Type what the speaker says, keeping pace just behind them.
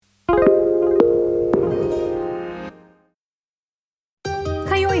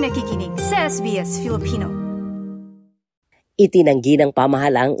nakikinig sa SBS Filipino. Itinanggi ng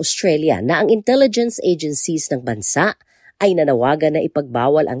pamahalaang Australia na ang intelligence agencies ng bansa ay nanawagan na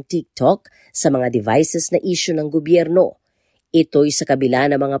ipagbawal ang TikTok sa mga devices na issue ng gobyerno. Ito'y sa kabila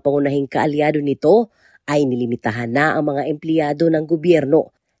ng mga pangunahing kaalyado nito ay nilimitahan na ang mga empleyado ng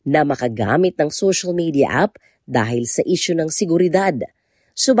gobyerno na makagamit ng social media app dahil sa issue ng seguridad.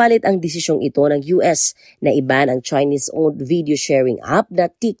 Subalit ang desisyong ito ng US na iban ang Chinese-owned video sharing app na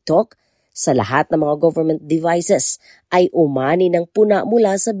TikTok sa lahat ng mga government devices ay umani ng puna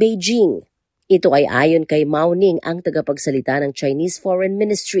mula sa Beijing. Ito ay ayon kay Mao Ning, ang tagapagsalita ng Chinese Foreign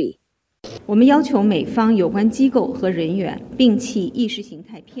Ministry. We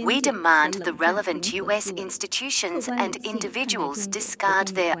demand the relevant US institutions and individuals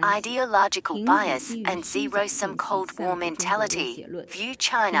discard their ideological bias and zero-sum Cold War mentality, view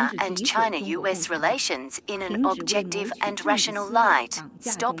China and China-US relations in an objective and rational light,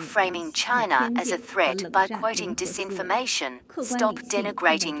 stop framing China as a threat by quoting disinformation, stop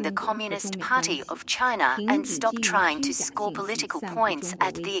denigrating the Communist Party of China, and stop trying to score political points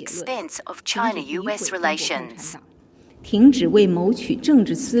at the expense of China-US relations.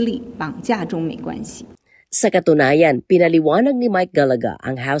 Sa katunayan, pinaliwanag ni Mike Gallagher,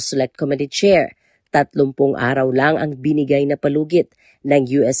 ang House Select Committee Chair, 30 araw lang ang binigay na palugit ng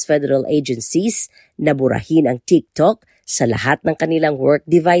US federal agencies na burahin ang TikTok sa lahat ng kanilang work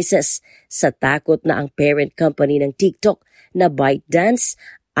devices sa takot na ang parent company ng TikTok na ByteDance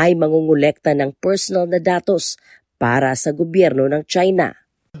ay mangungulekta ng personal na datos para sa gobyerno ng China.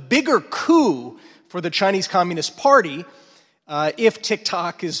 Bigger coup for the Chinese Communist Party if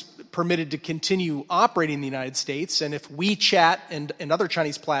TikTok is permitted to continue operating in the United States and if WeChat and other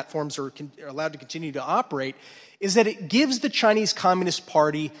Chinese platforms are allowed to continue to operate, is that it gives the Chinese Communist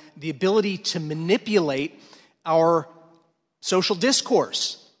Party the ability to manipulate our social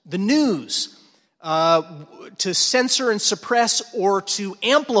discourse, the news, to censor and suppress or to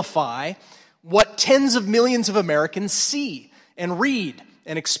amplify what tens of millions of Americans see and read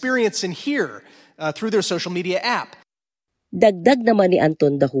and experience and hear through their social media app. Dagdag naman ni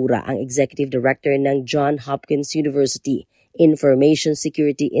Anton Dahura, ang Executive Director ng Johns Hopkins University Information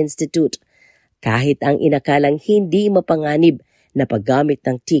Security Institute. Kahit ang inakalang hindi mapanganib na paggamit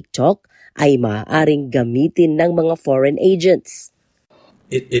ng TikTok ay maaaring gamitin ng mga foreign agents.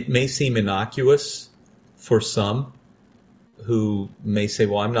 It may seem innocuous for some who may say,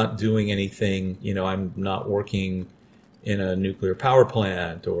 well, I'm not doing anything, I'm not working in a nuclear power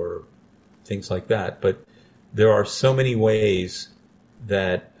plant or things like that. But there are so many ways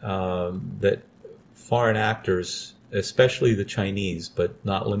that that foreign actors, especially the Chinese, but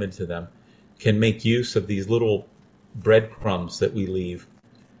not limited to them, can make use of these little breadcrumbs that we leave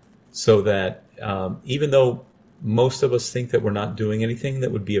so that even though most of us think that we're not doing anything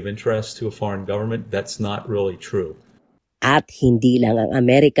that would be of interest to a foreign government, that's not really true. At hindi lang ang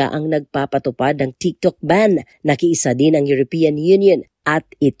Amerika ang nagpapatupad ng TikTok ban, nakiisa din ang European Union at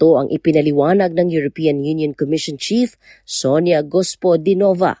ito ang ipinaliwanag ng European Union Commission Chief Sonia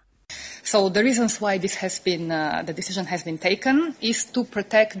Gospodinova. So the reasons why this has been the decision has been taken is to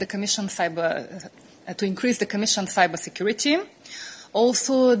protect the Commission to increase the Commission cybersecurity.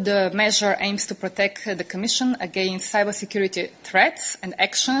 Also, the measure aims to protect the Commission against cybersecurity threats and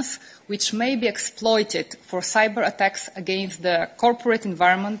actions which may be exploited for cyber attacks against the corporate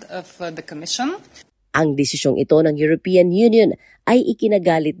environment of the Commission. Ang desisyong ito ng European Union ay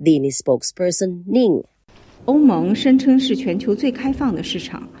ikinagalit din ni spokesperson Ning. 欧盟声称是全球最开放的市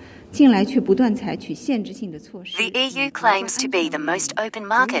场。 The EU claims to be the most open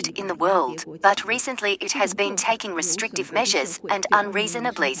market in the world, but recently it has been taking restrictive measures and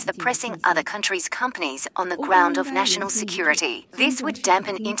unreasonably suppressing other countries' companies on the ground of national security. This would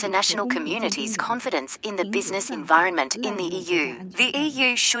dampen international community's confidence in the business environment in the EU. The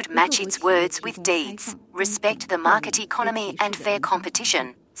EU should match its words with deeds, respect the market economy and fair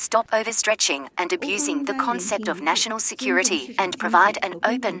competition, stop overstretching and abusing the concept of national security, and provide an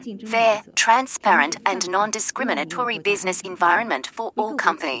open, fair, transparent and non-discriminatory business environment for all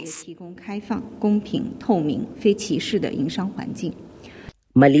companies.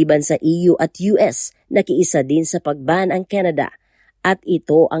 Maliban sa EU at US, nakiisa din sa pagban ang Canada at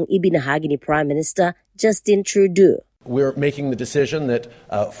ito ang ibinahagi ni Prime Minister Justin Trudeau. We're making the decision that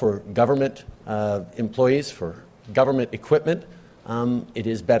for government employees, for government equipment, it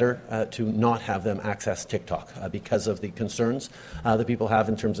is better to not have them access TikTok because of the concerns that people have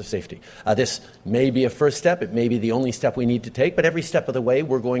in terms of safety. This may be a first step. It may be the only step we need to take, but every step of the way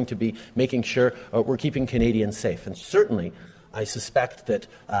we're going to be making sure we're keeping Canadians safe. And certainly I suspect that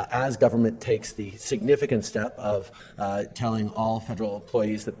as government takes the significant step of telling all federal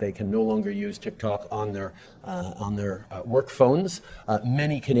employees that they can no longer use TikTok on their work phones,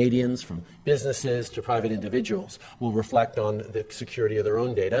 many Canadians, from businesses to private individuals, will reflect on the security of their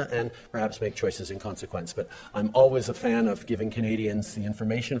own data and perhaps make choices in consequence. But I'm always a fan of giving Canadians the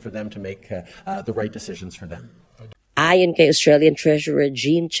information for them to make the right decisions for them. Ayon kay Australian Treasurer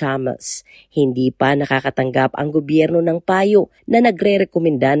Jean Chalmers, hindi pa nakakatanggap ang gobyerno ng payo na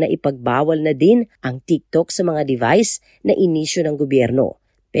nagre-rekomenda na ipagbawal na din ang TikTok sa mga device na inisyu ng gobyerno.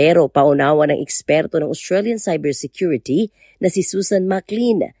 Pero paunawa ng eksperto ng Australian Cybersecurity na si Susan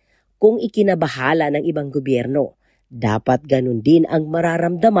McLean, kung ikinabahala ng ibang gobyerno, dapat ganun din ang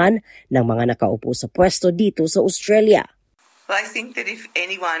mararamdaman ng mga nakaupo sa pwesto dito sa Australia. Well, I think that if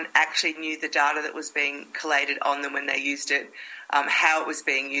anyone actually knew the data that was being collated on them when they used it, how it was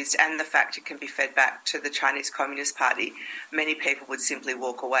being used, and the fact it can be fed back to the Chinese Communist Party, many people would simply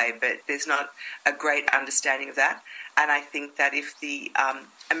walk away. But there's not a great understanding of that. And I think that if the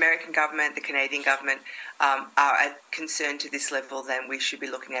American government, the Canadian government are concerned to this level, then we should be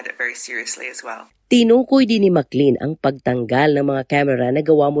looking at it very seriously as well. Tinukoy din ni McLean ang pagtanggal ng mga kamera na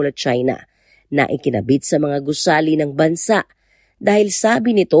gawa mula China na ikinabit sa mga gusali ng bansa. Dahil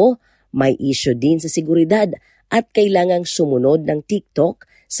sabi nito, may issue din sa seguridad at kailangang sumunod ng TikTok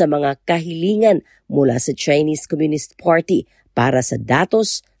sa mga kahilingan mula sa Chinese Communist Party para sa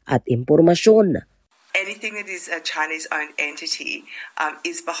datos at impormasyon. Anything that is a Chinese-owned entity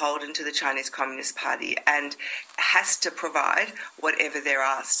is beholden to the Chinese Communist Party and has to provide whatever they're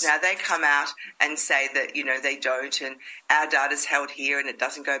asked. Now, they come out and say that, they don't, and our data's held here and it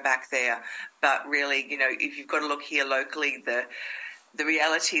doesn't go back there. But really, if you've got to look here locally, the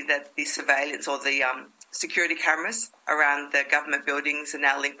reality that the surveillance or the security cameras around the government buildings are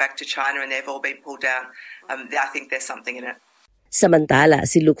now linked back to China and they've all been pulled down, I think there's something in it. Samantala,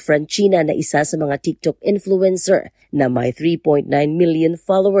 si Luke Francina na isa sa mga TikTok influencer na may 3.9 million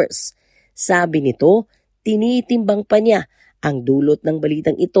followers. Sabi nito, tinitimbang pa niya ang dulot ng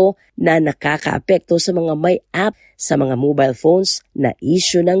balitang ito na nakakaapekto sa mga may app sa mga mobile phones na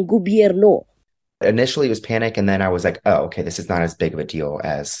issue ng gobyerno. Initially it was panic, and then I was like, oh, okay, this is not as big of a deal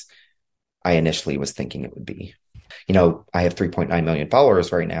as I initially was thinking it would be. I have 3.9 million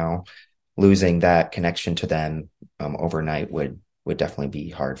followers right now. Losing that connection to them overnight would definitely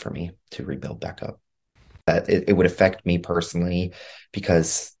be hard for me to rebuild back up. It would affect me personally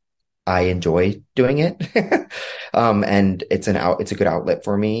because I enjoy doing it, and it's a good outlet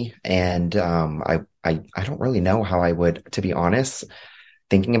for me. And I don't really know how I would, to be honest.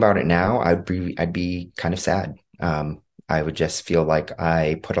 Thinking about it now, I'd be kind of sad. I would just feel like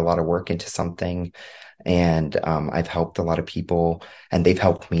I put a lot of work into something. And I've helped a lot of people, and they've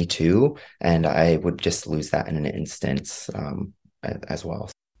helped me too. And I would just lose that in an instance as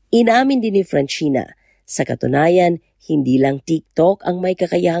well. Inamin din ni Francina, sa katunayan, hindi lang TikTok ang may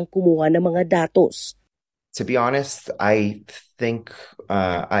kakayahang kumuha ng mga datos. To be honest, I think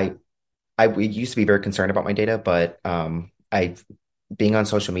I used to be very concerned about my data, but being on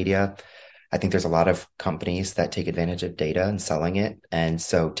social media, I think there's a lot of companies that take advantage of data and selling it. And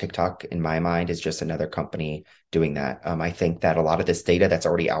so TikTok, in my mind, is just another company doing that. I think that a lot of this data that's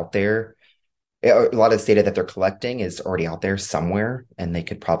already out there, a lot of this data that they're collecting is already out there somewhere, and they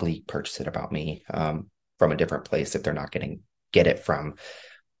could probably purchase it about me from a different place if they're not get it from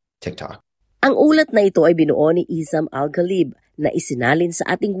TikTok. Ang ulat na ito ay binuo ni Isam Al-Ghalib na isinalin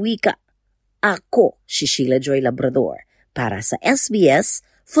sa ating wika. Ako, si Sheila Joy Labrador, para sa SBS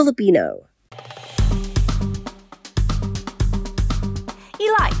Filipino.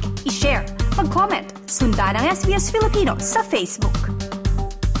 I-like, i-share, mag-comment, sundan ang SBS Filipino sa Facebook.